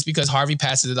bono case because Harvey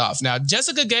passes it off. Now,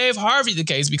 Jessica gave Harvey the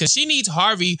case because she needs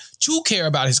Harvey to care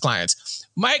about his clients.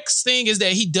 Mike's thing is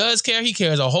that he does care. He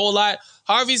cares a whole lot.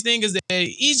 Harvey's thing is that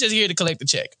he's just here to collect the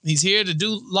check. He's here to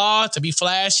do law, to be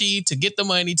flashy, to get the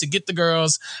money, to get the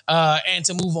girls, and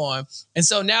to move on. And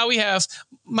so now we have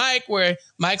Mike, where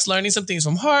Mike's learning some things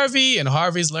from Harvey, and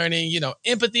Harvey's learning,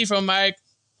 empathy from Mike.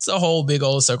 It's a whole big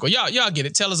old circle. Y'all get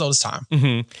it. Tell us all this time.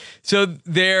 Mm-hmm. So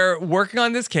they're working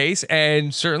on this case,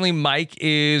 and certainly Mike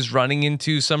is running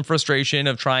into some frustration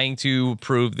of trying to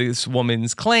prove this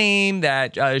woman's claim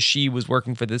that she was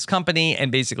working for this company,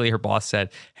 and basically her boss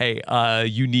said, "Hey,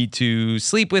 you need to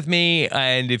sleep with me,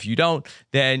 and if you don't,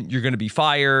 then you're going to be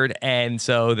fired." And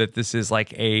so that this is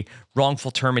like a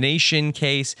wrongful termination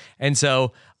case, and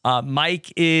so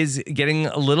Mike is getting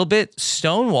a little bit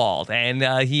stonewalled,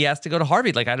 and he has to go to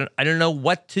Harvey. Like, I don't know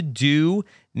what to do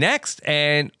next.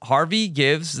 And Harvey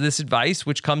gives this advice,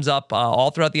 which comes up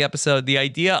all throughout the episode. The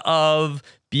idea of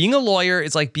being a lawyer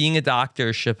is like being a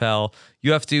doctor, Chappelle.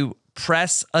 You have to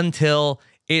press until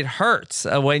it hurts.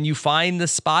 When you find the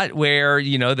spot where,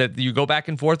 that you go back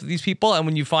and forth with these people, and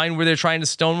when you find where they're trying to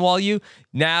stonewall you,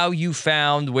 now you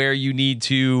found where you need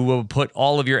to put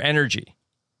all of your energy.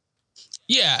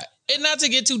 Yeah, and not to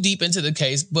get too deep into the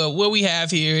case, but what we have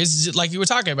here is just like you were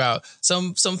talking about,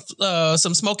 some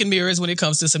smoke and mirrors when it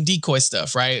comes to some decoy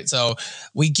stuff, right? So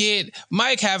we get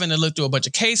Mike having to look through a bunch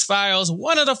of case files.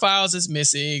 One of the files is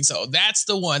missing, so that's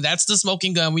the one. That's the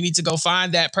smoking gun. We need to go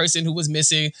find that person who was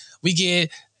missing. We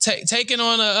get taken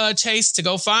on a chase to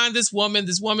go find this woman.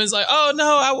 This woman's like, "Oh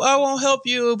no, I won't help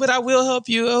you, but I will help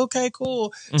you." Okay,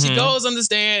 cool. Mm-hmm. She goes on the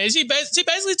stand, and she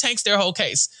basically tanks their whole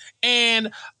case.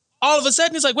 And all of a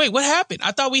sudden, it's like, wait, what happened?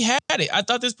 I thought we had it. I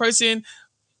thought this person,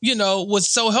 was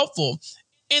so helpful.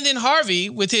 And then Harvey,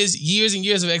 with his years and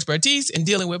years of expertise in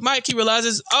dealing with Mike, he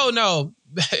realizes, oh no,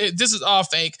 this is all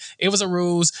fake. It was a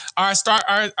ruse. Our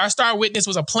star witness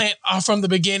was a plant from the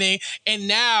beginning. And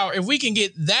now, if we can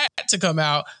get that to come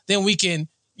out, then we can,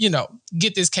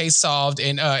 get this case solved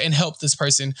and help this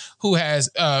person who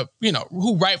has,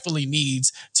 who rightfully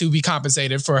needs to be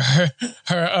compensated for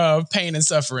her pain and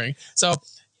suffering. So,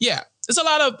 yeah, there's a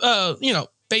lot of,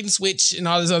 bait and switch and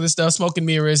all this other stuff, smoke and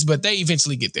mirrors, but they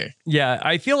eventually get there. Yeah,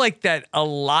 I feel like that a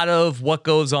lot of what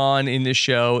goes on in this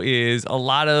show is a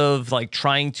lot of like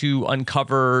trying to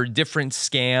uncover different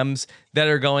scams that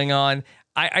are going on.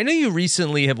 I know you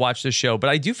recently have watched the show,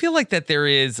 but I do feel like that there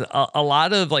is a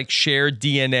lot of like shared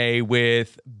DNA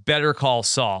with Better Call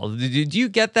Saul. Did you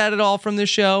get that at all from this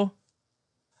show?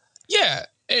 Yeah.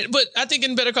 But I think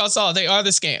in Better Call Saul, they are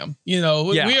the scam.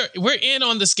 We're in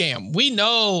on the scam. We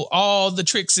know all the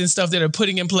tricks and stuff that are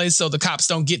putting in place so the cops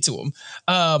don't get to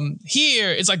them. Here,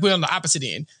 it's like we're on the opposite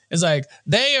end. It's like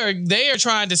they are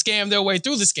trying to scam their way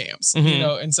through the scams.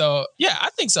 Mm-hmm. And so yeah,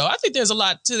 I think so. I think there's a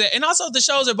lot to that. And also the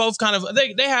shows are both kind of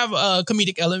they have a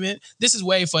comedic element. This is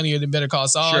way funnier than Better Call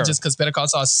Saul, just because Better Call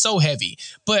Saul is so heavy.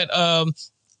 But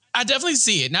I definitely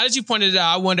see it. Now that you pointed it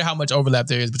out, I wonder how much overlap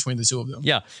there is between the two of them.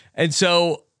 Yeah. And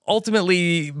so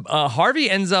ultimately, Harvey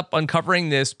ends up uncovering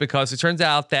this because it turns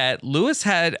out that Lewis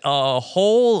had a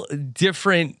whole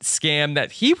different scam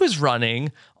that he was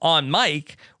running on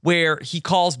Mike, where he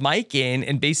calls Mike in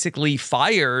and basically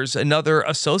fires another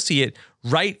associate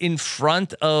right in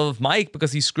front of Mike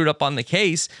because he screwed up on the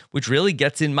case, which really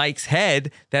gets in Mike's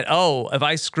head that, oh, if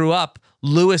I screw up,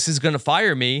 Lewis is going to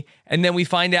fire me. And then we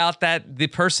find out that the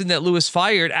person that Lewis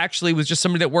fired actually was just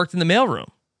somebody that worked in the mailroom.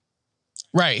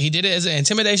 Right. He did it as an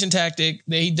intimidation tactic.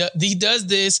 He does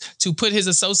this to put his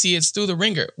associates through the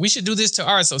ringer. We should do this to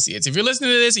our associates. If you're listening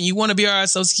to this and you want to be our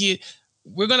associate,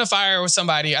 we're going to fire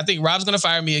somebody. I think Rob's going to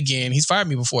fire me again. He's fired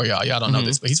me before, y'all. Y'all don't know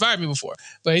this, but he's fired me before.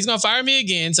 But he's going to fire me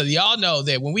again. So y'all know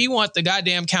that when we want the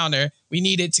goddamn counter, we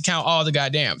need it to count all the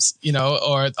goddams,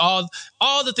 or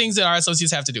all the things that our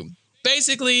associates have to do.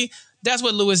 Basically, that's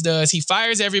what Lewis does. He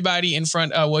fires everybody in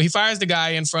front. He fires the guy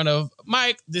in front of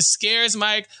Mike. This scares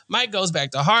Mike. Mike goes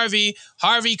back to Harvey.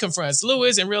 Harvey confronts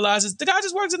Lewis and realizes the guy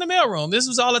just works in the mailroom. This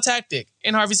was all a tactic.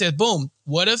 And Harvey says, boom,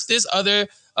 what if this other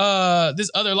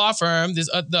law firm,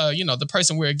 the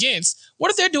person we're against, what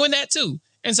if they're doing that too?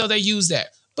 And so they use that.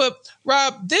 But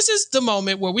Rob, this is the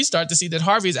moment where we start to see that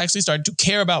Harvey is actually starting to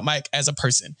care about Mike as a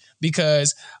person,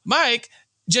 because Mike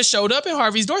just showed up at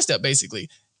Harvey's doorstep, basically.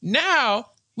 Now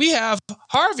we have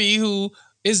Harvey, who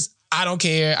is, I don't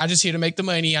care. I'm just here to make the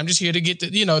money. I'm just here to get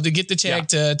the check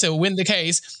to win the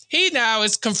case. He now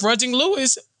is confronting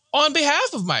Lewis on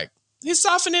behalf of Mike. He's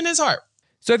softening his heart.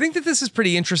 So I think that this is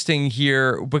pretty interesting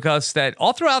here, because that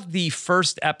all throughout the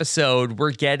first episode, we're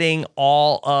getting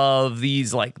all of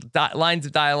these lines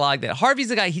of dialogue that Harvey's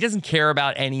the guy, he doesn't care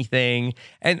about anything.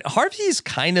 And Harvey's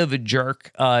kind of a jerk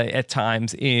at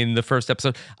times in the first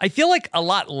episode. I feel like a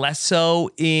lot less so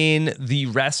in the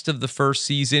rest of the first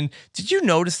season. Did you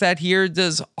notice that here?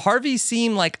 Does Harvey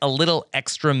seem like a little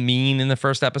extra mean in the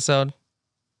first episode?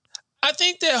 I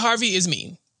think that Harvey is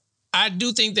mean. I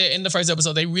do think that in the first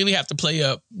episode, they really have to play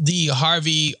up the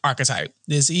Harvey archetype.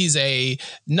 He's a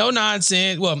no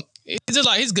nonsense. Well,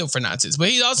 he's good for nonsense, but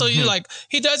he's also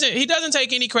he doesn't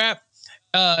take any crap.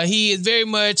 He is very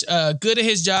much good at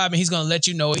his job, and he's going to let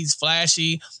you know he's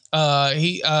flashy.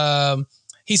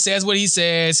 He says what he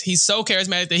says. He's so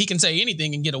charismatic that he can say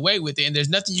anything and get away with it, and there's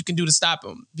nothing you can do to stop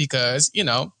him, because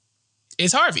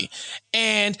it's Harvey.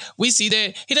 And we see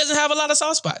that he doesn't have a lot of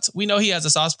soft spots. We know he has a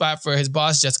soft spot for his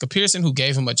boss, Jessica Pearson, who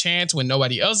gave him a chance when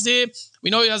nobody else did. We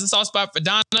know he has a soft spot for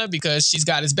Donna because she's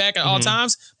got his back at all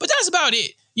times. But that's about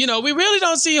it. We really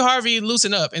don't see Harvey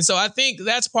loosen up. And so I think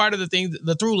that's part of the thing,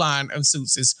 the through line of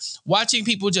Suits, is watching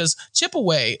people just chip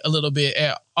away a little bit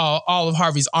at all of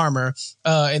Harvey's armor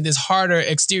and this harder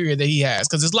exterior that he has.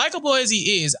 Because as likable as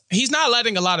he is, he's not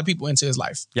letting a lot of people into his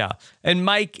life. Yeah. And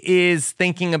Mike is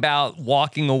thinking about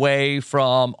walking away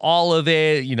from all of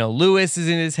it. Lewis is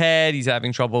in his head. He's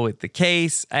having trouble with the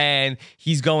case, and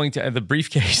he's going to the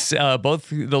briefcase, both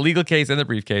the legal case and the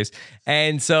briefcase.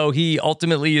 And so he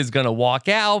ultimately is going to walk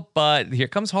out, but here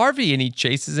comes Harvey, and he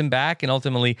chases him back and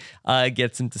ultimately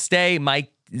gets him to stay.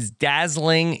 Mike is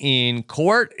dazzling in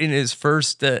court in his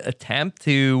first attempt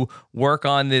to work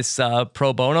on this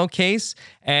pro bono case,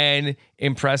 and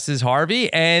impresses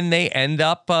Harvey, and they end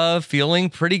up feeling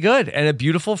pretty good, and a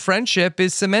beautiful friendship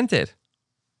is cemented.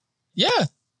 Yeah.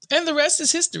 And the rest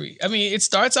is history. I mean, it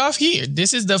starts off here.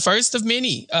 This is the first of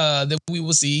many that we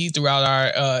will see throughout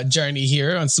our journey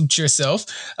here on Suit Yourself,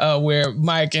 where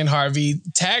Mike and Harvey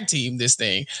tag team this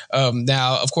thing.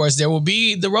 Now, of course, there will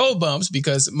be the road bumps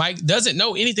because Mike doesn't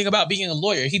know anything about being a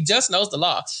lawyer. He just knows the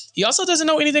law. He also doesn't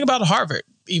know anything about Harvard,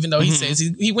 even though he says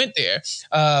he went there.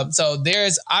 So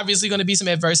there's obviously going to be some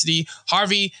adversity.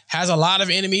 Harvey has a lot of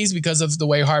enemies because of the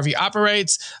way Harvey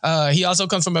operates. He also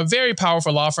comes from a very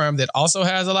powerful law firm that also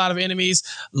has a lot of enemies.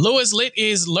 Louis Litt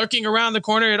is lurking around the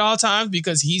corner at all times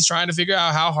because he's trying to figure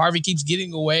out how Harvey keeps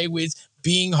getting away with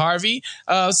being Harvey.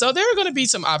 So there are going to be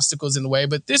some obstacles in the way,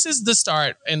 but this is the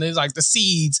start, and it's like the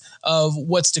seeds of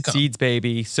what's to come. Seeds,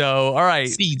 baby. So, all right.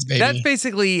 Seeds, baby. That's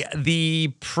basically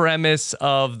the premise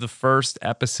of the first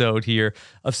episode here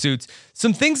of Suits.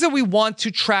 Some things that we want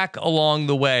to track along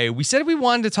the way. We said we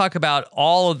wanted to talk about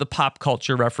all of the pop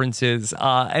culture references,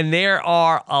 and there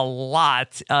are a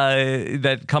lot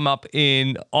that come up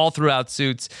in all throughout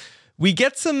Suits. We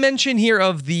get some mention here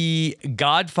of The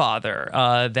Godfather,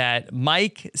 that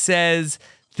Mike says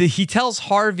that he tells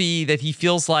Harvey that he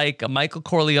feels like Michael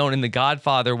Corleone in The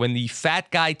Godfather when the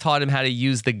fat guy taught him how to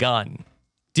use the gun.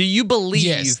 Do you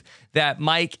believe that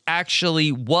Mike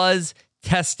actually was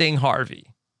testing Harvey?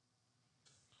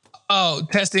 Oh,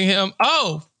 testing him?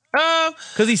 Oh,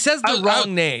 because he says the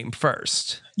wrong name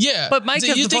first. Yeah. But Mike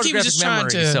has you the think he was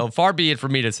photographic just memory, so far be it for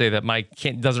me to say that Mike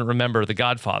doesn't remember The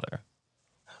Godfather.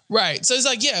 Right. So it's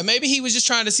like, yeah, maybe he was just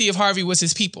trying to see if Harvey was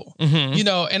his people,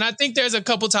 and I think there's a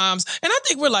couple times, and I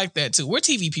think we're like that too. We're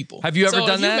TV people. Have you ever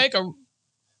done that?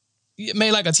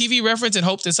 Made like a TV reference and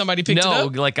hoped that somebody picked it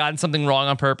up? No, like gotten something wrong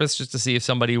on purpose just to see if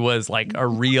somebody was like a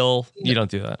real, you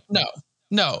don't do that. No.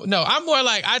 I'm more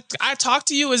like, I talk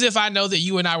to you as if I know that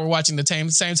you and I were watching the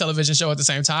same television show at the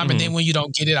same time. And then when you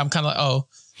don't get it, I'm kind of like, oh,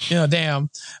 damn.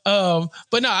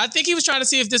 But no, I think he was trying to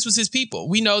see if this was his people.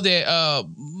 We know that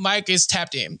Mike is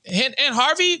tapped in. And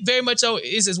Harvey very much so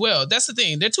is as well. That's the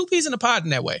thing. They're two peas in a pod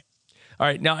in that way. All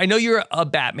right. Now, I know you're a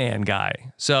Batman guy.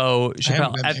 So,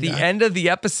 Chappelle, at the end of the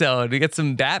episode, we get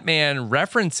some Batman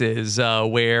references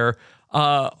where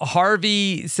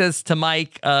Harvey says to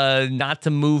Mike not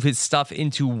to move his stuff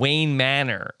into Wayne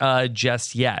Manor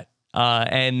just yet.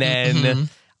 And then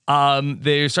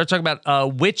they start talking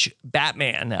about which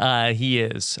Batman he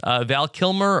is, Val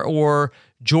Kilmer or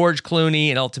George Clooney,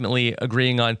 and ultimately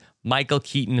agreeing on Michael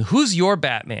Keaton. Who's your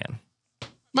Batman?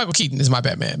 Michael Keaton is my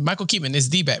Batman. Michael Keaton is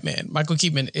the Batman. Michael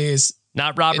Keaton is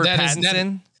not Robert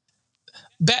Pattinson.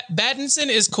 Pattinson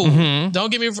is cool. Don't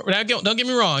get me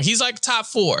wrong. He's like top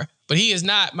 4, but he is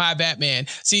not my Batman.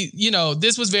 See,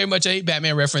 this was very much a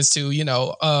Batman reference to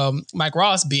Mike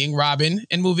Ross being Robin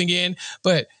and moving in.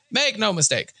 But make no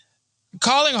mistake,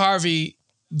 calling Harvey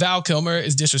Val Kilmer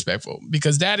is disrespectful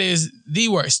because that is the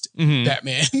worst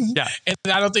Batman. Yeah. And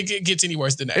I don't think it gets any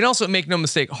worse than that. And also, make no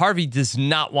mistake, Harvey does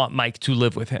not want Mike to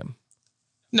live with him.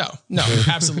 No,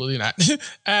 absolutely not.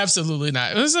 Absolutely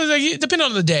not. Depending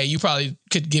on the day, you probably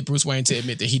could get Bruce Wayne to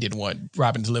admit that he didn't want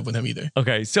Robin to live with him either.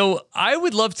 Okay, so I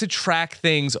would love to track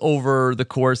things over the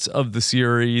course of the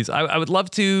series. I would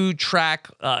love to track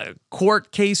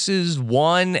court cases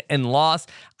won and lost.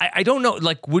 I don't know,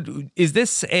 is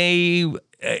this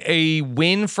a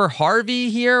win for Harvey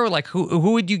here? Like,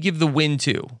 who would you give the win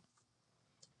to?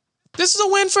 This is a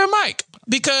win for Mike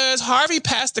because Harvey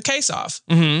passed the case off.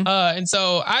 And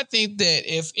so I think that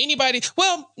if anybody,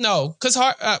 because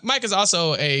Mike is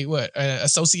also an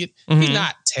associate. He's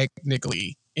not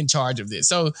technically in charge of this.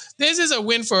 So this is a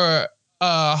win for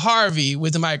Harvey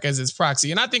with Mike as his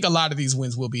proxy. And I think a lot of these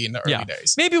wins will be in the early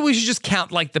days. Maybe we should just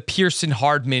count like the Pearson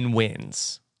Hardman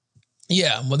wins.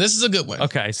 Yeah, well, this is a good one.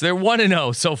 Okay, so they're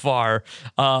 1-0 so far,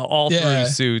 all through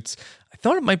Suits. I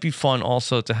thought it might be fun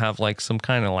also to have like some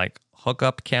kind of like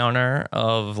hookup counter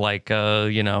of like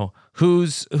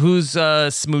who's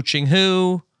smooching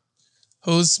who.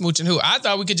 Who's smooching who? I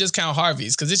thought we could just count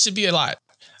Harvey's because it should be a lot.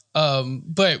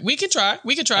 But we could try.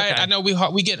 We could try it. I know we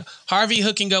get Harvey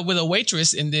hooking up with a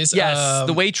waitress in this. Yes,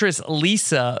 the waitress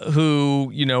Lisa,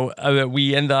 who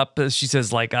we end up. She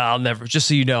says like, "I'll never." Just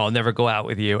so you know, I'll never go out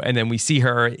with you. And then we see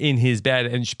her in his bed,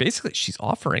 and she's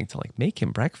offering to like make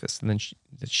him breakfast, and then he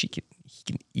can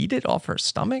eat it off her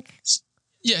stomach.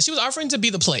 Yeah, she was offering to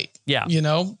be the plate. Yeah,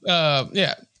 and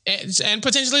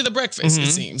potentially the breakfast.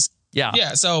 It seems.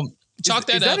 Yeah. So chalk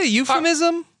that up. Is that a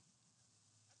euphemism?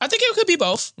 I think it could be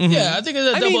both. Yeah, I think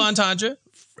it's a double entendre.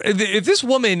 If this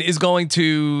woman is going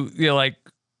to like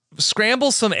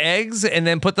scramble some eggs and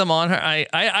then put them on her,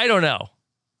 I don't know.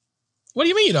 What do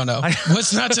you mean you don't know?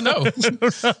 What's not to know?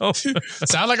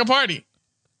 Sound like a party.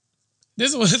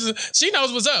 She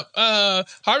knows what's up.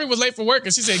 Harvey was late for work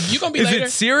and she said, "You gonna be later?" Is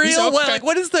it cereal?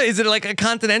 What is is it like a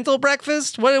continental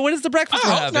breakfast? What is the breakfast we're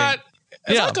having? Not.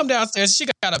 If I come downstairs, she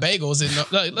got a bagels and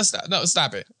let's stop. No,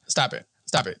 stop it.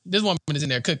 This woman is in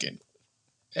there cooking.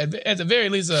 At the very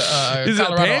least, is Colorado it a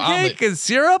pancake omelet. And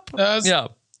syrup?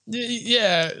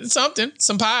 Yeah, something,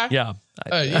 some pie. Yeah,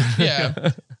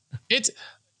 It's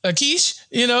a quiche.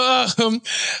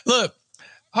 Look,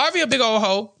 Harvey a big old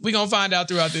hoe. We gonna find out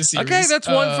throughout this series. Okay, that's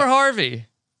one for Harvey.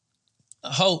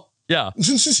 Hoe. Yeah.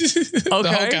 The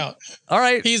hoe count. All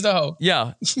right. He's the hoe.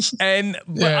 Yeah.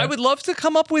 But I would love to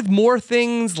come up with more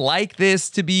things like this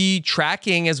to be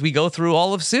tracking as we go through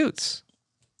all of Suits.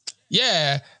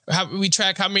 Yeah. We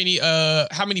track how many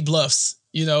bluffs,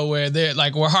 where they're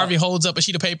like where Harvey holds up a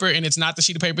sheet of paper and it's not the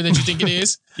sheet of paper that you think it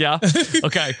is. Yeah.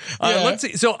 Okay. Let's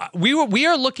see. So we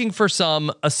are looking for some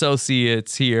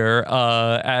associates here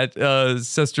at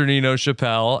Sesternino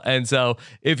Chappelle. And so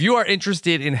if you are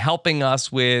interested in helping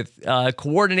us with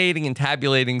coordinating and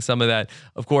tabulating some of that,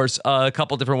 of course, a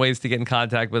couple different ways to get in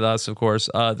contact with us. Of course,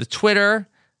 the Twitter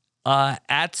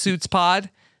at SuitsPod.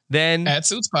 Then at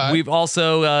SuitsPod. We've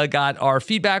also got our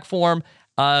feedback form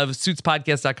of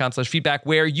suitspodcast.com/feedback,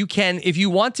 where you can, if you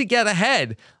want to get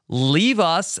ahead, leave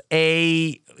us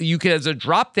as a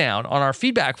drop down on our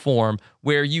feedback form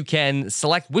where you can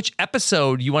select which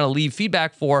episode you want to leave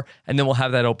feedback for, and then we'll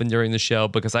have that open during the show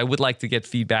because I would like to get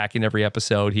feedback in every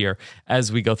episode here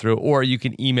as we go through. Or you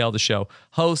can email the show,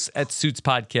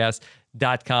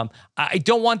 hosts@suitspodcast.com. I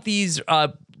don't want these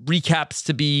recaps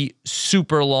to be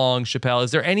super long, Chappelle.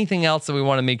 Is there anything else that we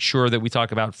want to make sure that we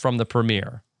talk about from the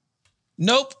premiere?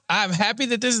 Nope. I'm happy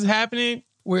that this is happening.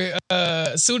 We're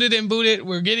suited and booted.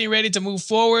 We're getting ready to move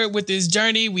forward with this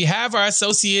journey. We have our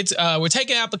associates. We're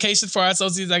taking applications for our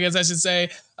associates, I guess I should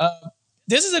say.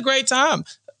 This is a great time.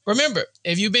 Remember,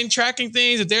 if you've been tracking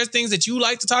things, if there's things that you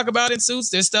like to talk about in Suits,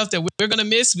 there's stuff that we're going to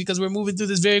miss because we're moving through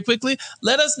this very quickly,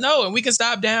 let us know and we can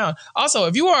stop down. Also,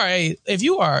 if you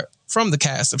are from the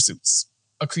cast of Suits,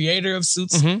 a creator of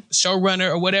Suits, showrunner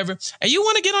or whatever, and you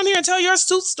want to get on here and tell your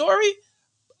Suits story,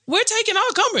 we're taking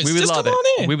all comers. We would Just love come it.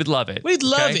 on in. We would love it. We'd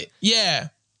love Okay? it. Yeah.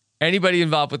 Anybody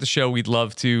involved with the show, we'd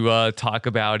love to talk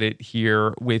about it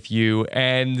here with you.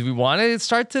 And we want to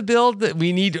start to build.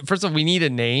 First of all, we need a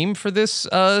name for this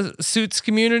Suits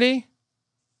community.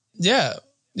 Yeah.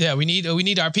 Yeah, we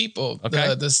need our people,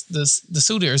 Okay. the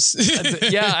suitors.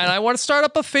 Yeah, and I want to start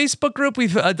up a Facebook group.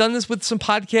 We've done this with some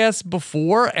podcasts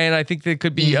before, and I think that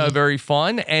could be very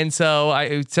fun. And so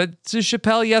I said to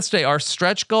Chappelle yesterday, our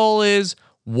stretch goal is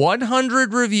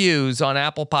 100 reviews on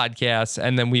Apple Podcasts,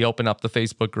 and then we open up the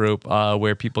Facebook group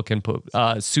where people can put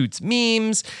Suits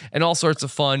memes and all sorts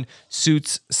of fun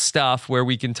Suits stuff where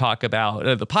we can talk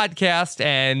about the podcast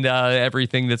and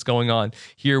everything that's going on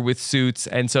here with Suits.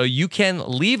 And so you can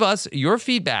leave us your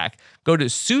feedback. Go to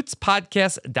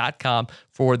suitspodcast.com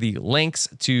for the links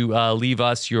to leave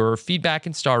us your feedback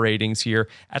and star ratings here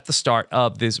at the start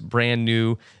of this brand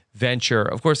new venture.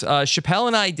 Of course, Chappelle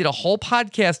and I did a whole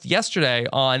podcast yesterday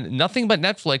on Nothing But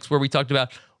Netflix where we talked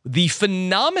about the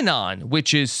phenomenon,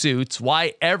 which is Suits,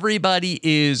 why everybody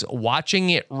is watching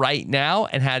it right now,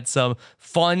 and had some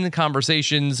fun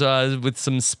conversations with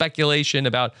some speculation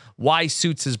about why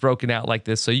Suits is broken out like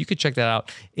this. So you could check that out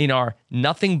in our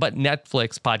Nothing But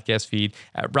Netflix podcast feed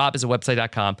at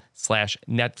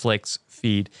robisawebsite.com/Netflix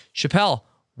feed. Chappelle,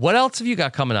 what else have you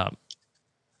got coming up?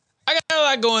 I got a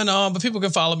lot going on, but people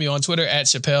can follow me on Twitter at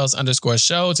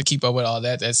Chappelle's_show to keep up with all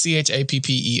that. That's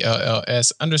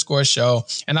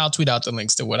CHAPPELLS_show. And I'll tweet out the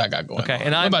links to what I got going on.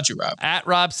 And what about you, Rob? At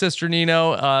Rob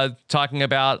Cesternino, talking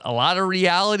about a lot of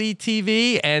reality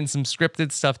TV and some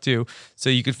scripted stuff too. So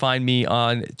you can find me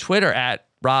on Twitter at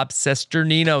Rob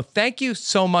Cesternino. Thank you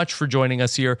so much for joining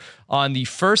us here on the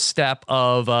first step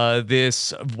of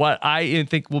this, what I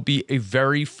think will be a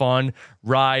very fun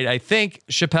ride. I think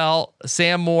Chappelle,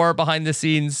 Sam Moore behind the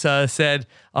scenes said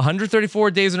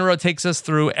 134 days in a row takes us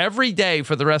through every day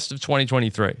for the rest of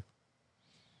 2023.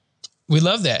 We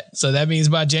love that. So that means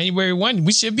by January 1,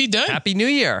 we should be done. Happy New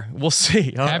Year. We'll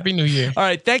see. Happy New Year. All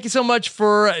right. Thank you so much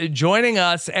for joining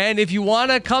us. And if you want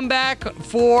to come back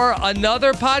for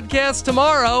another podcast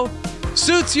tomorrow,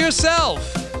 Suits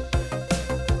yourself.